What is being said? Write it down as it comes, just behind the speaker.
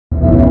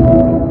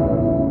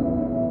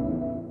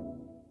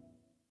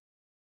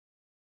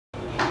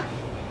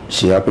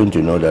she happened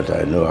to know that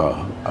I know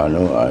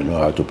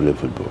how to play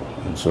football,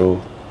 and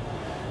so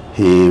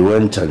he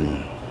went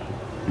and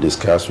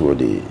discussed with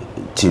the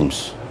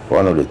teams,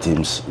 one of the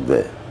teams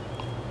there.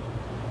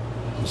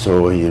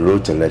 So he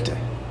wrote a letter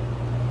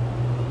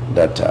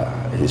that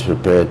he's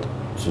prepared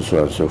so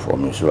and so for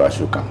me, so I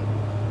should come.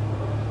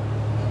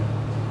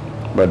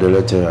 But the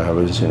letter, I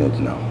haven't seen it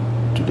now,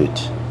 to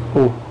date.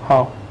 Oh,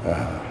 how?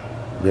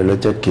 The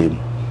letter came,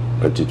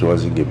 but it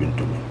wasn't given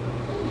to me.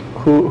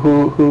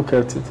 Who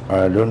kept it?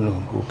 I don't know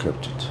who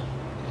kept it.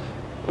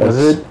 Was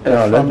it?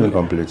 No, let me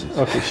complete it.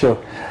 Okay, sure.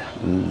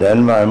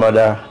 Then my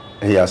mother,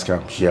 she has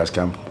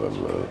come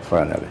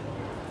finally.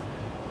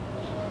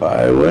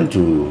 I went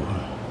to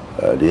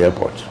the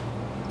airport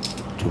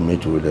to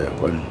meet with her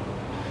when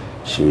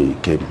she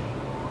came.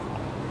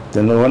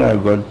 Then when I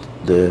got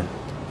there,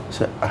 I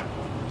said,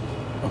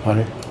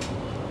 Pare,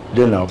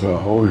 then I'll go,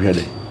 how are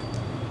you?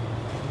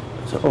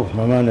 So, oh,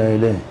 Mama, I'm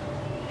there.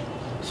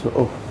 So,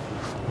 oh,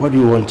 what do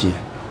you want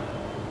here?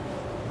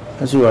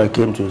 That's why I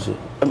came to say,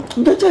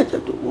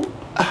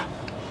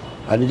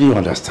 I didn't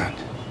understand.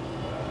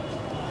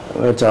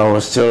 But I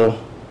was still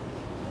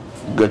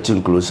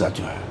getting closer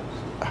to her.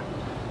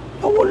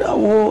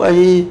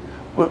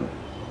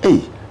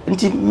 Hey,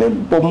 let him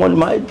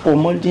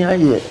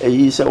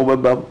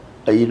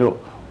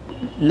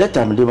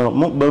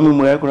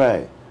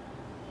cry.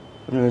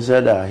 And he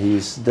said that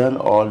he's done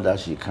all that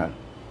she can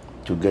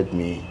to get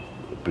me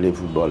to play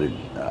football in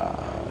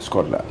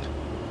Scotland.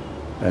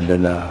 And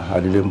then I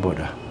didn't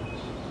bother.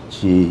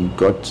 She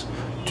got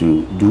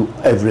to do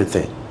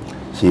everything.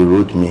 She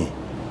wrote me,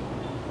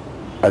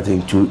 I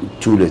think,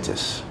 two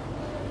letters.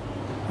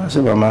 I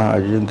said, Mama, I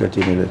didn't get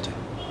any letter.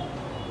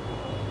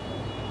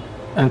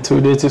 And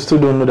to date, you still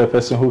don't know the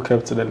person who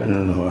kept the letter?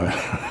 No.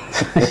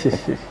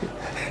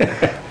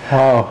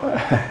 Wow.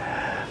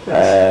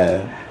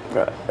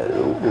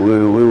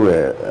 We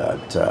were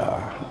at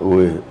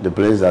the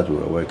place that we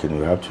were working.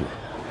 We have to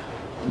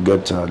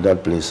get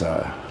that place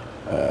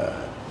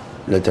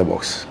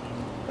letterbox.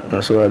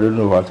 So I don't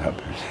know what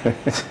happened.